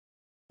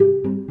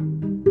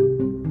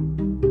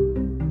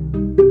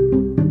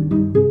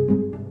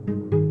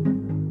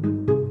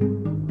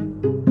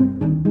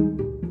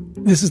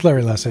This is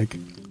Larry Lessig.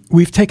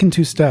 We've taken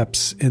 2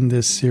 steps in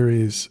this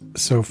series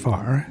so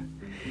far.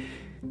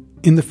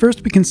 In the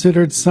first, we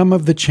considered some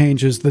of the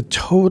changes, the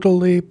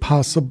totally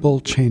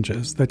possible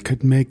changes that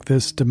could make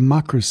this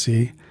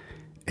democracy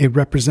a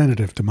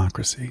representative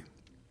democracy.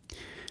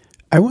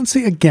 I won't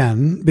say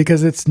again,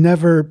 because it's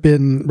never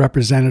been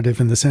representative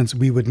in the sense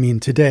we would mean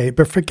today,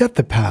 but forget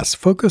the past,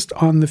 focused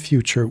on the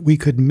future. We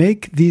could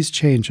make these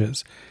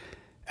changes,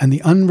 and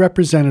the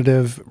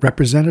unrepresentative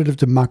representative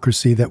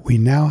democracy that we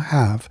now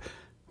have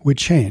would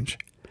change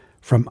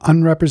from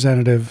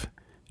unrepresentative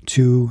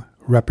to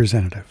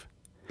representative.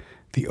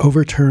 The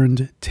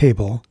overturned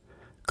table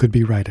could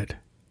be righted.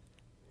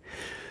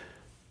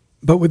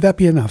 But would that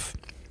be enough?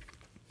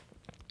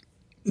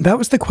 That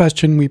was the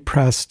question we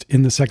pressed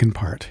in the second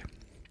part.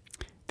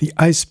 The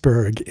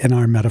iceberg in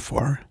our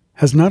metaphor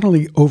has not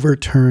only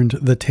overturned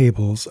the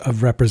tables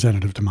of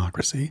representative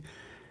democracy,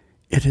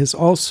 it has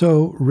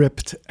also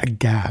ripped a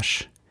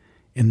gash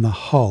in the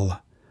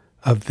hull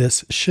of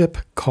this ship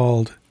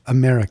called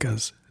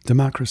America's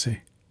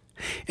democracy.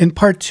 In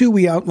part 2,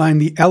 we outline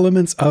the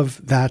elements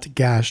of that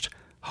gashed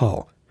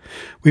hull.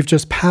 We've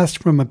just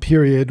passed from a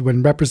period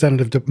when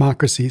representative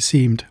democracy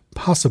seemed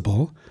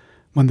possible,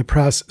 when the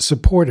press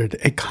supported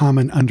a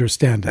common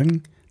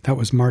understanding. That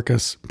was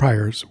Marcus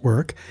Pryor's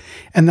work.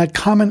 And that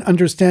common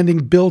understanding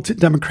built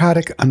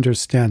democratic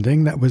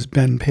understanding. That was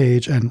Ben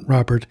Page and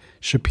Robert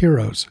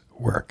Shapiro's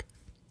work.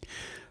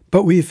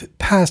 But we've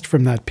passed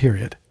from that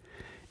period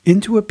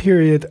into a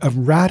period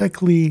of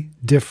radically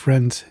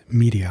different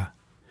media.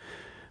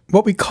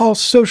 What we call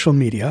social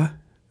media,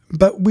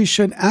 but we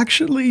should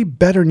actually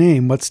better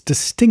name what's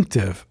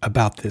distinctive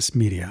about this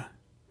media.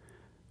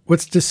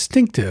 What's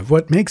distinctive,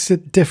 what makes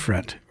it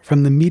different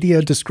from the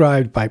media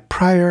described by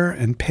Pryor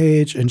and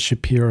Page and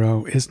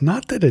Shapiro is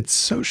not that it's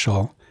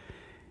social,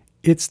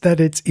 it's that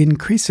it's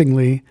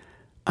increasingly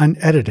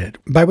unedited,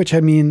 by which I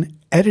mean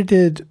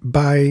edited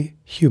by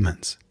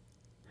humans.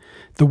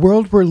 The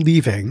world we're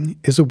leaving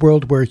is a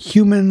world where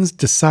humans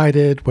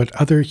decided what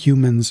other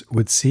humans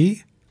would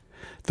see.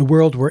 The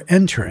world we're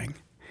entering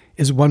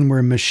is one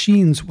where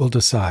machines will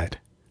decide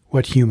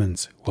what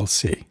humans will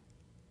see.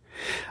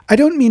 I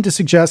don't mean to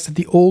suggest that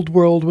the old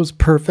world was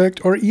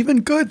perfect or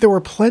even good. There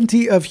were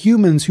plenty of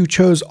humans who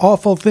chose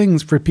awful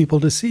things for people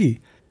to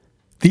see.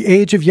 The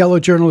age of yellow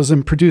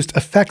journalism produced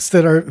effects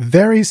that are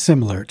very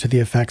similar to the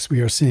effects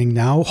we are seeing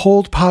now.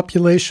 Whole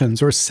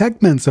populations or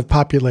segments of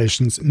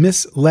populations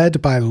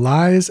misled by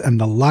lies and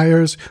the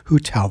liars who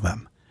tell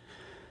them.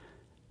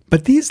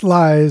 But these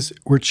lies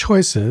were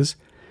choices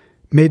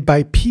made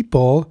by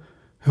people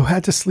who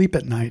had to sleep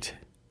at night.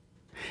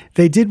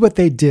 They did what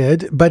they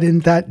did, but in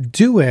that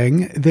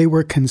doing, they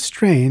were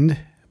constrained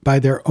by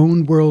their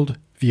own world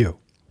view,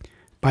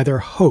 by their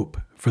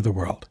hope for the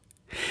world.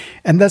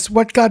 And thus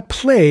what got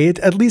played,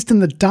 at least in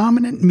the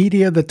dominant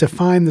media that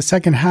defined the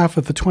second half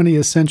of the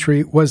 20th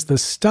century, was the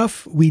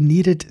stuff we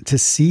needed to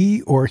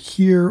see or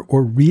hear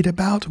or read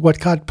about. What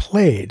got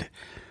played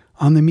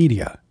on the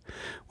media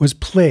was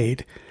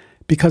played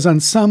because on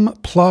some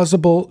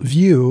plausible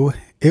view,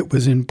 it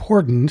was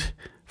important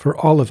for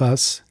all of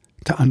us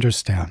to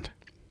understand.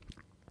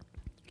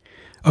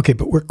 Okay,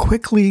 but we're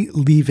quickly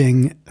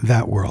leaving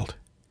that world.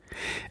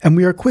 And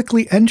we are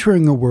quickly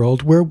entering a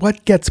world where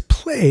what gets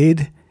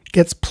played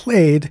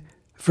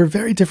for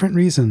very different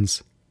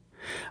reasons.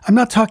 I'm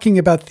not talking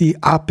about the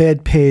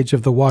op-ed page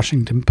of the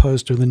Washington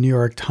Post or the New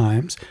York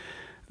Times.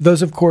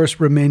 Those, of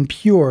course, remain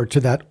pure to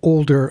that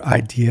older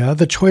idea.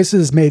 The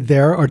choices made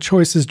there are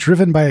choices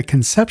driven by a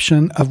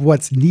conception of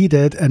what's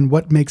needed and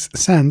what makes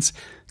sense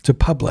to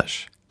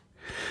publish.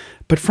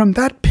 But from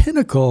that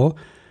pinnacle,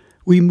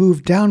 we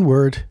move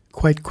downward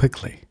quite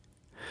quickly,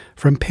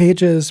 from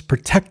pages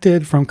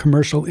protected from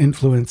commercial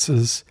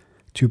influences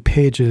to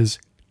pages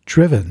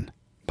driven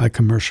by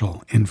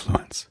commercial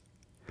influence.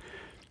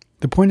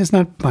 The point is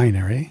not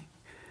binary.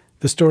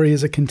 The story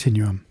is a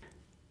continuum.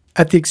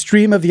 At the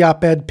extreme of the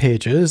op-ed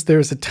pages,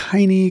 there's a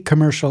tiny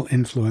commercial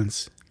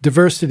influence.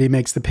 Diversity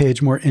makes the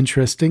page more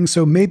interesting,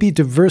 so maybe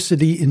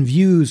diversity in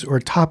views or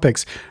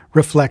topics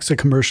reflects a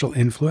commercial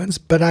influence,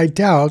 but I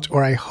doubt,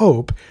 or I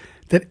hope,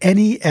 that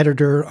any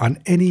editor on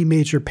any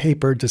major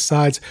paper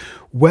decides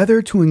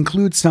whether to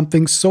include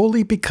something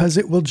solely because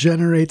it will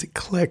generate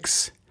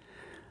clicks.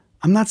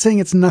 I'm not saying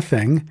it's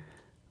nothing.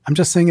 I'm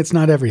just saying it's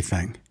not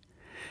everything.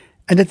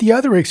 And at the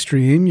other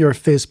extreme, your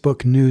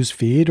Facebook news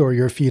feed or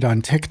your feed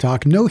on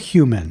TikTok, no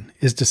human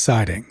is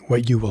deciding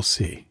what you will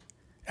see.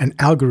 An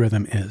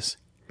algorithm is.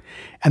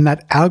 And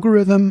that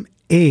algorithm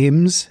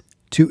aims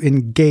to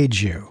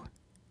engage you.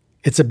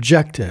 Its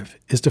objective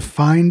is to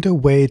find a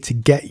way to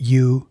get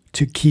you,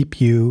 to keep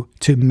you,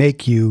 to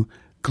make you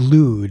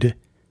glued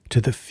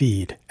to the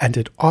feed. And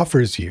it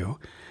offers you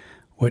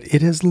what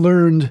it has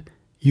learned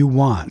you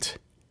want.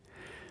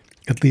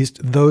 At least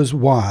those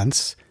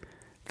wants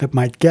that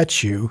might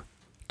get you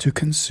to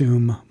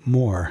consume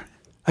more.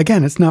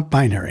 Again, it's not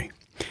binary.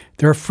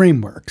 There are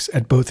frameworks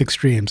at both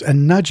extremes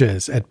and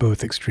nudges at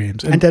both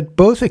extremes. And at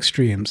both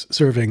extremes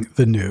serving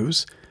the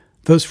news,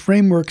 Those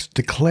frameworks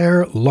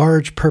declare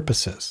large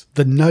purposes.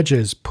 The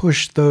nudges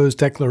push those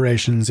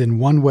declarations in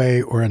one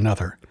way or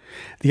another.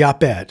 The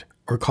op-ed,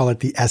 or call it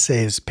the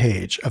essays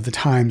page of the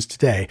Times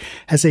today,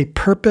 has a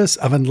purpose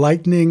of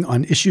enlightening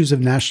on issues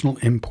of national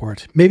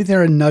import. Maybe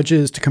there are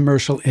nudges to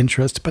commercial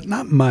interest, but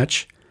not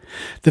much.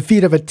 The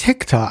feed of a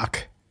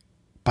TikTok,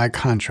 by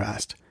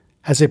contrast,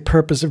 has a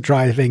purpose of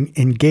driving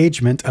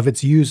engagement of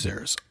its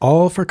users,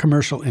 all for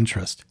commercial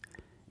interest.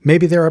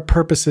 Maybe there are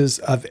purposes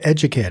of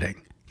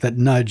educating that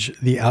nudge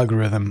the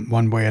algorithm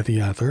one way or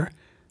the other,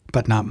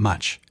 but not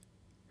much.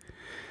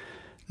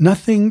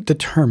 Nothing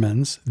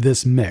determines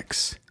this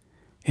mix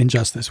in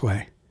just this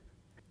way.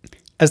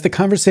 As the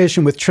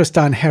conversation with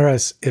Tristan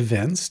Harris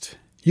evinced,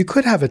 you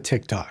could have a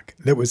TikTok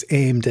that was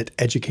aimed at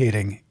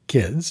educating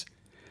kids.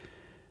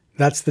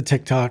 That's the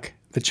TikTok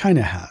that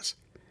China has.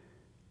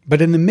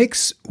 But in the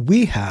mix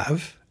we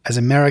have, as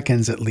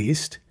Americans at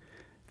least,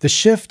 the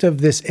shift of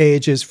this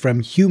age is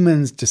from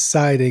humans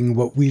deciding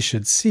what we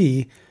should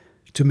see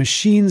to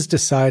machines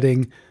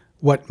deciding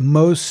what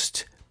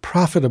most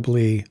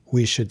profitably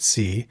we should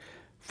see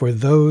for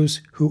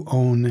those who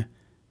own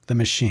the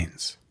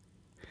machines.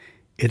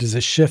 It is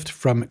a shift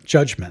from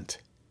judgment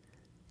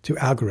to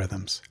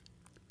algorithms.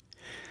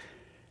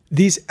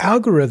 These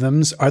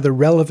algorithms are the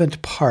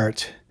relevant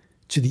part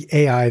to the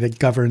AI that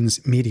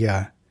governs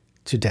media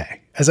today.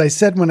 As I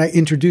said when I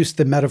introduced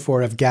the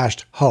metaphor of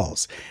gashed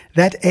hulls,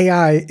 that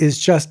AI is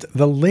just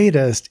the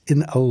latest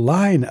in a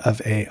line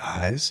of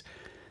AIs,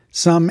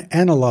 some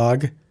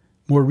analog,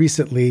 more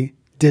recently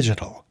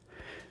digital.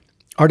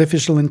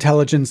 Artificial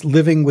intelligence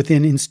living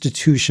within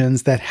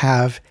institutions that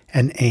have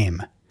an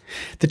aim.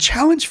 The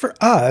challenge for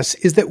us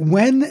is that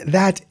when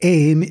that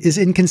aim is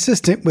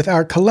inconsistent with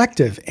our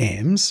collective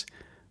aims,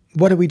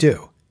 what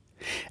do?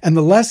 And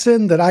the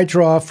lesson that I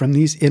draw from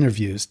these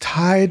interviews,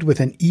 tied with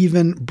an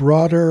even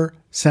broader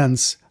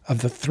sense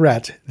of the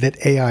threat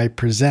that AI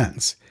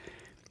presents,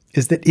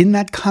 is that in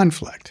that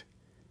conflict,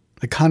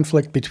 the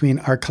conflict between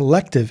our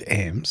collective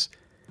aims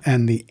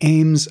and the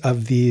aims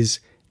of these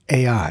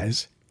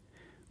AIs,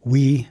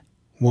 we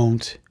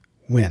won't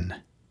win.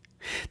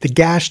 The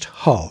gashed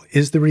hull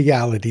is the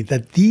reality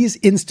that these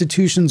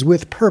institutions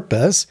with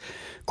purpose,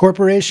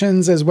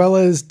 corporations as well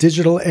as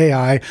digital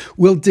AI,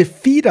 will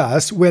defeat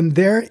us when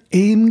their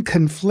aim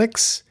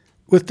conflicts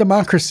with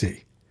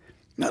democracy.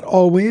 Not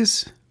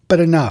always, but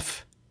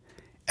enough.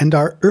 And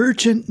our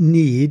urgent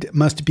need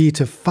must be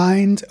to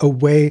find a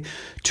way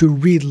to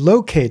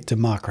relocate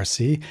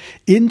democracy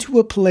into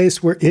a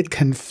place where it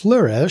can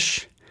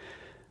flourish,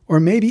 or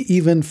maybe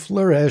even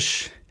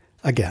flourish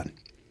again.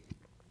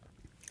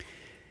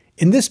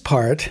 In this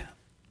part,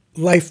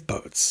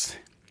 Lifeboats,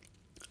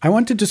 I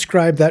want to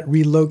describe that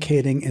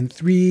relocating in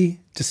three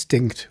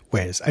distinct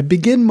ways. I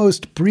begin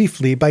most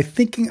briefly by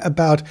thinking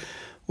about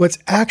what's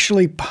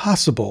actually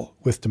possible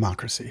with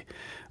democracy,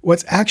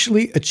 what's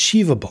actually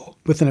achievable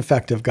with an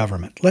effective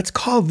government. Let's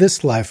call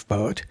this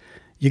lifeboat,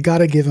 You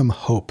Gotta Give 'Em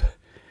Hope.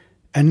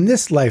 And in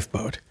this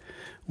lifeboat,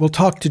 we'll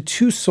talk to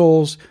two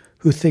souls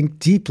who think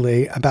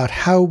deeply about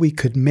how we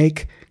could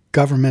make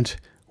government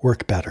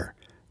work better.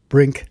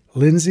 Brink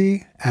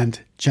Lindsay and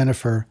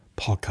Jennifer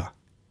Polka.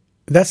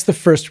 That's the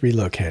first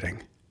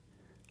relocating,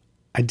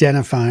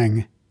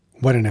 identifying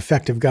what an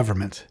effective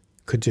government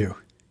could do.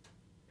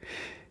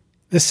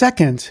 The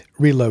second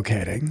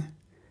relocating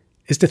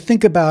is to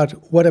think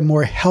about what a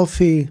more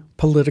healthy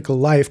political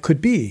life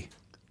could be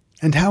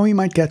and how we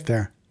might get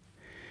there.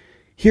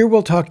 Here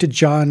we'll talk to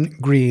John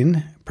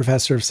Green,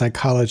 professor of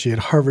psychology at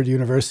Harvard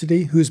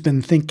University, who's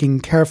been thinking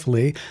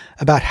carefully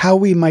about how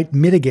we might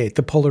mitigate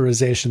the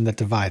polarization that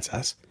divides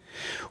us.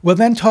 We'll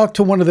then talk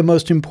to one of the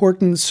most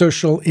important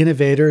social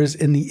innovators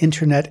in the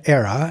internet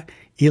era,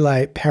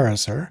 Eli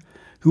Pariser,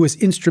 who was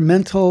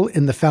instrumental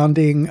in the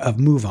founding of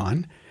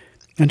MoveOn,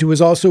 and who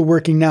is also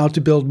working now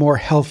to build more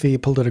healthy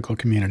political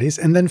communities.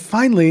 And then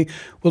finally,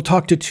 we'll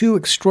talk to two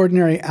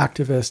extraordinary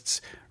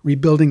activists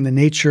rebuilding the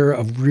nature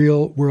of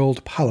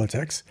real-world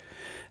politics,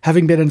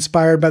 having been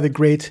inspired by the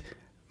great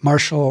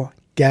Marshall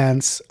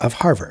Gantz of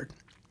Harvard,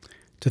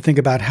 to think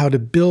about how to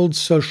build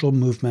social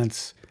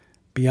movements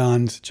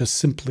beyond just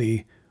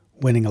simply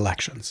winning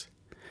elections.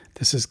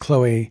 This is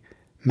Chloe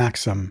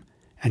Maxim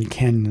and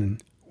Canyon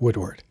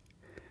Woodward.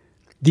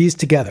 These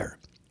together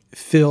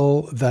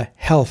fill the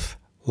health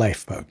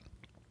lifeboat,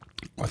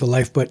 or the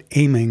lifeboat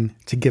aiming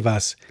to give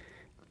us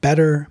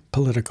better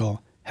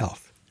political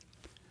health.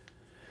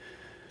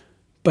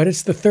 But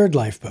it's the third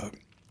lifeboat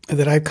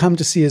that I've come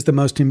to see as the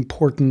most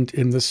important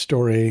in the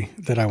story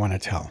that I want to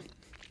tell.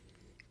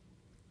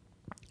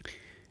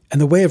 And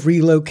the way of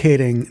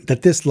relocating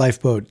that this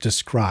lifeboat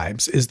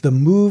describes is the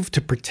move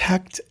to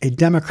protect a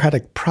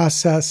democratic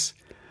process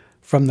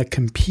from the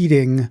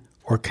competing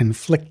or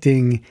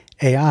conflicting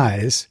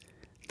AIs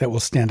that will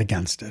stand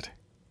against it.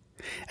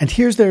 And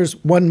there's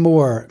one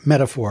more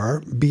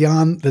metaphor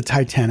beyond the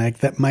Titanic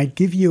that might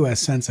give you a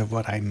sense of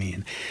what I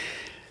mean.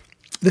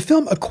 The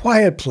film A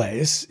Quiet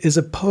Place is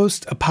a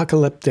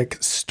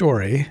post-apocalyptic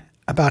story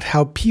about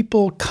how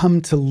people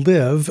come to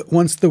live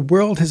once the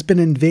world has been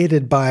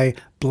invaded by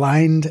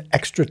blind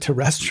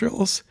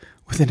extraterrestrials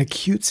with an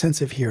acute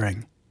sense of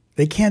hearing.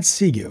 They can't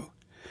see you,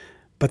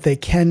 but they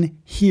can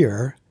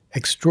hear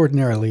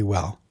extraordinarily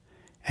well.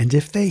 And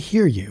if they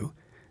hear you,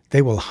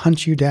 they will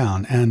hunt you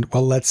down and,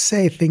 well, let's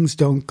say things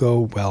don't go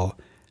well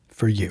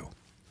for you.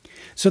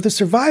 So the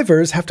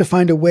survivors have to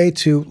find a way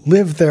to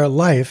live their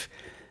life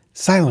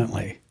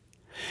silently.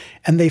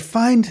 And they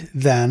find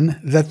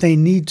then that they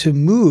need to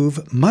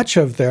move much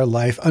of their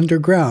life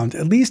underground,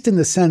 at least in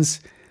the sense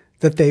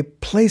that they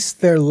place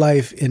their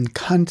life in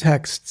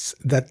contexts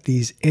that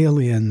these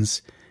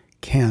aliens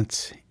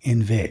can't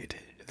invade.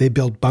 They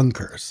build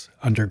bunkers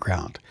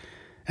underground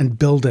and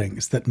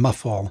buildings that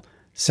muffle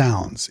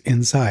sounds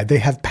inside. They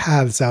have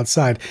paths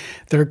outside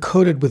that are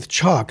coated with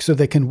chalk so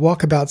they can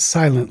walk about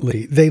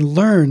silently. They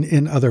learn,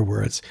 in other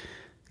words,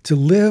 to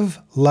live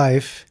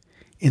life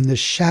in the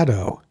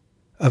shadow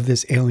of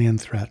this alien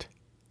threat.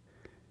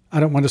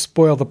 I don't want to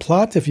spoil the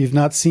plot if you've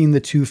not seen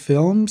the two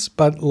films,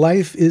 but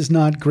life is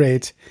not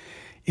great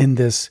in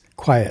this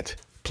quiet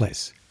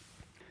place.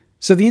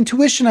 So the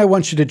intuition I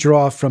want you to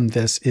draw from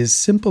this is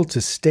simple to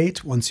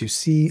state once you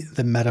see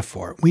the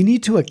metaphor. We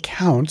need to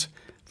account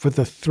for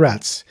the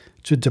threats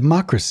to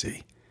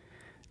democracy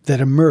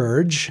that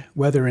emerge,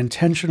 whether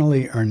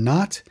intentionally or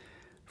not,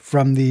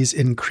 from these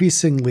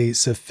increasingly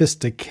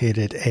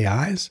sophisticated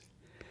AIs,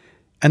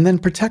 and then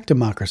protect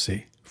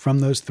democracy from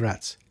those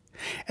threats.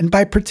 And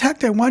by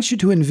protect, I want you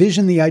to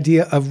envision the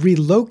idea of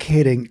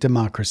relocating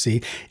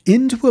democracy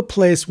into a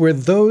place where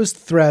those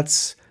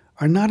threats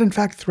are not in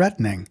fact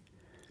threatening,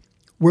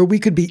 where we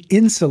could be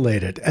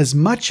insulated as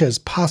much as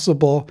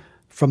possible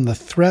from the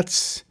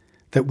threats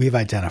that we've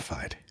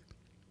identified.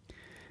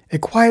 A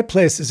quiet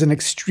place is an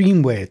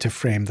extreme way to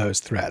frame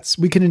those threats.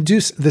 We can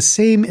induce the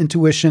same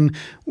intuition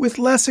with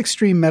less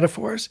extreme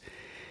metaphors.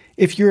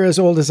 If you're as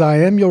old as I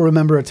am, you'll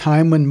remember a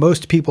time when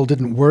most people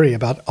didn't worry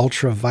about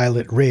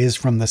ultraviolet rays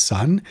from the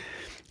sun.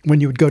 When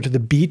you would go to the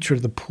beach or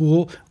the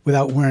pool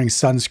without wearing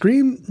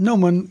sunscreen, no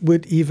one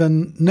would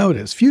even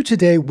notice. Few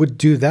today would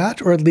do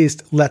that, or at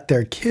least let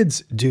their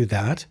kids do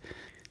that.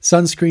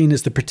 Sunscreen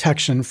is the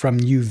protection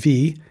from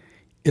UV.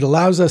 It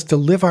allows us to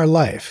live our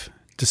life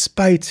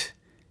despite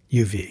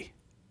UV.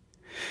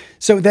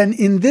 So then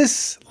in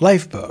this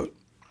lifeboat,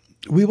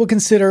 we will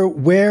consider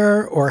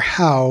where or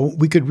how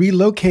we could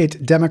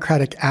relocate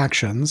democratic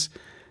actions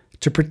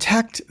to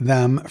protect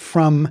them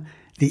from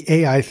the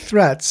AI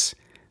threats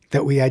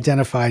that we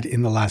identified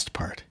in the last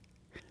part.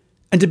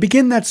 And to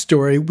begin that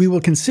story, we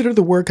will consider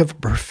the work of a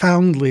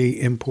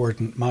profoundly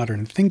important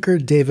modern thinker,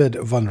 David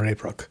von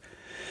Raybroek.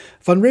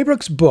 Von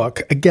Raybroek's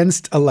book,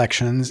 Against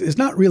Elections, is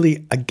not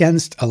really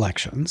against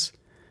elections,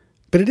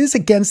 but it is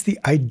against the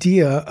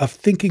idea of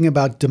thinking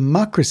about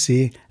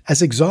democracy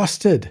as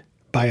exhausted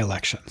by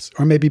elections.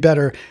 Or maybe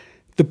better,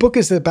 the book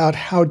is about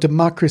how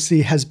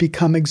democracy has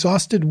become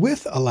exhausted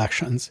with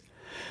elections,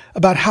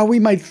 about how we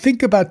might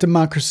think about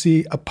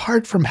democracy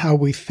apart from how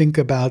we think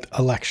about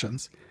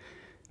elections.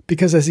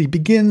 Because as he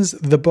begins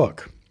the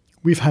book,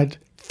 we've had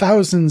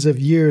thousands of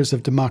years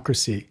of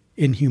democracy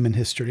in human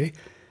history,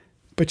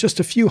 but just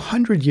a few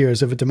hundred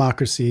years of a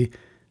democracy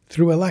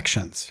through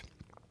elections.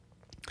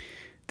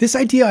 This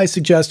idea, I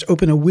suggest,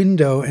 open a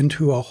window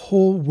into a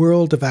whole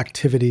world of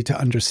activity to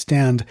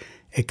understand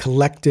a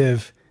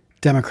collective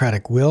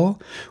democratic will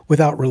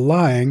without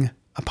relying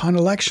upon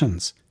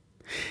elections.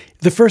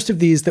 The first of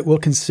these that we'll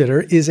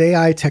consider is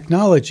AI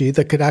technology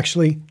that could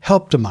actually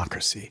help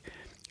democracy.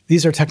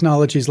 These are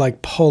technologies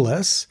like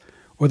Polis,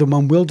 or the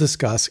one we'll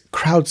discuss,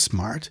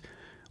 CrowdSmart,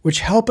 which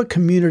help a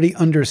community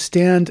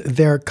understand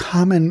their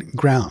common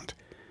ground,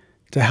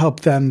 to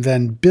help them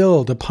then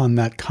build upon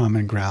that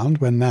common ground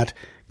when that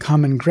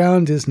common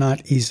ground is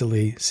not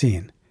easily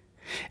seen.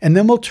 And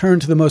then we'll turn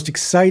to the most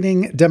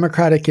exciting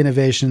democratic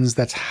innovations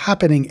that's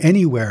happening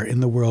anywhere in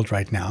the world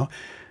right now.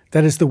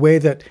 That is the way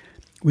that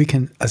we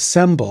can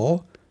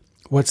assemble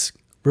what's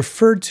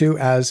referred to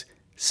as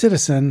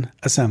citizen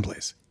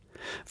assemblies.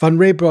 Von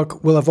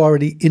Raybroek will have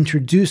already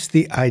introduced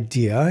the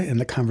idea in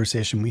the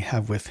conversation we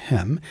have with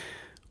him.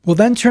 We'll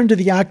then turn to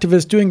the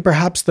activists doing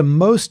perhaps the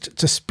most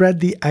to spread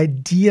the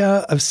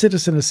idea of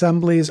citizen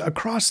assemblies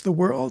across the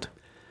world.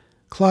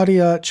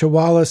 Claudia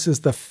Chawalis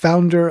is the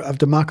founder of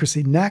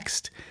Democracy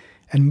Next,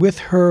 and with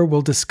her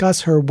we'll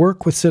discuss her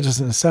work with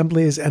citizen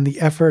assemblies and the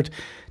effort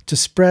to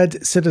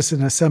spread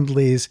citizen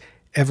assemblies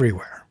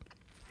everywhere.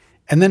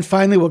 And then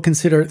finally, we'll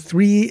consider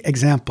 3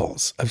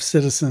 examples of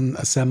citizen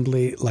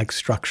assembly-like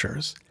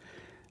structures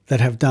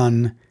that have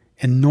done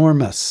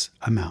enormous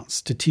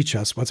amounts to teach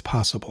us what's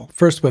possible.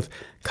 First with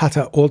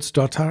Kata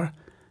Olsdottir,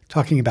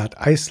 talking about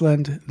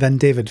Iceland, then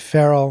David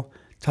Farrell,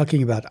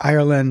 talking about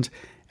Ireland,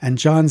 and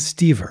John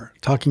Stever,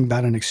 talking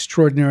about an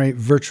extraordinary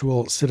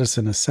virtual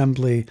citizen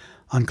assembly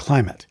on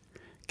climate,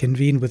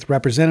 convened with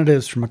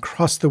representatives from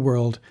across the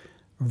world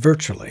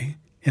virtually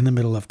in the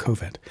middle of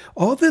COVID.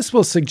 All this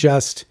will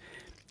suggest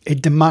a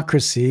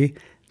democracy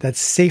that's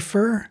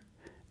safer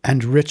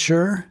and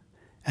richer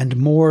and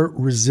more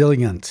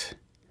resilient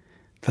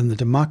than the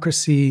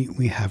democracy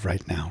we have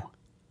right now.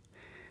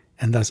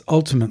 and thus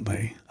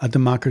ultimately a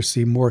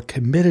democracy more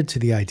committed to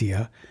the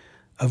idea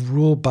of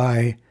rule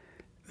by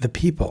the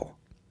people,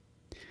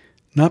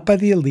 not by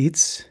the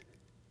elites,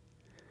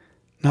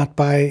 not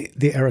by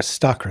the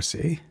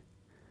aristocracy,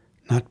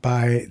 not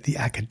by the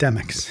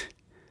academics,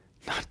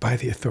 not by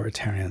the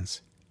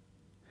authoritarians.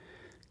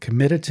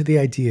 Committed to the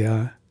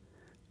idea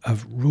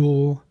of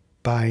rule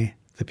by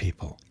the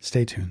people.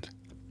 Stay tuned.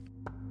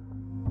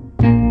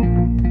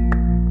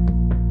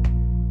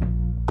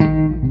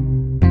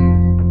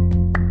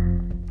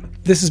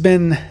 This has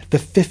been the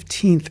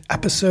 15th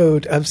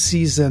episode of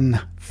Season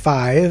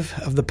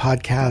 5 of the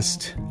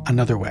podcast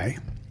Another Way.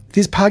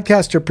 These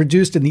podcasts are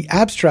produced in the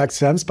abstract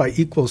sense by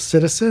Equal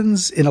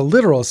Citizens, in a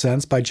literal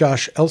sense by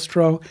Josh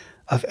Elstro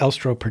of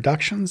Elstro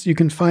Productions. You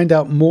can find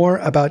out more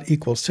about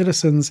Equal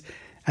Citizens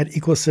at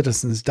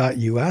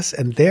equalcitizens.us,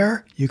 and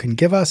there you can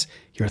give us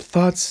your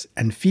thoughts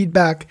and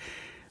feedback.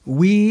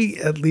 We,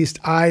 at least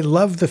I,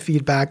 love the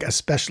feedback,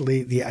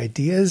 especially the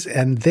ideas,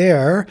 and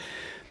there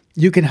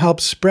you can help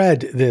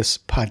spread this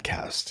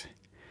podcast,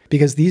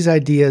 because these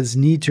ideas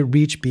need to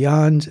reach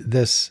beyond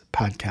this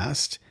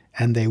podcast,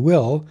 and they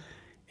will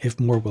if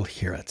more will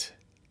hear it.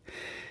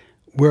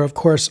 We're, of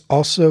course,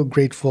 also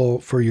grateful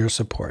for your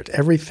support.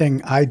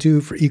 Everything I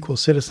do for Equal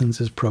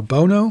Citizens is pro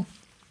bono,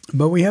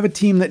 but we have a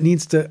team that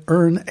needs to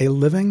earn a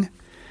living,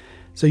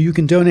 so you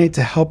can donate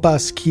to help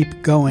us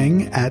keep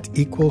going at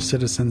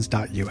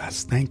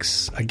equalcitizens.us.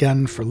 Thanks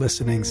again for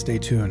listening. Stay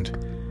tuned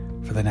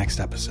for the next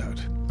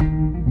episode.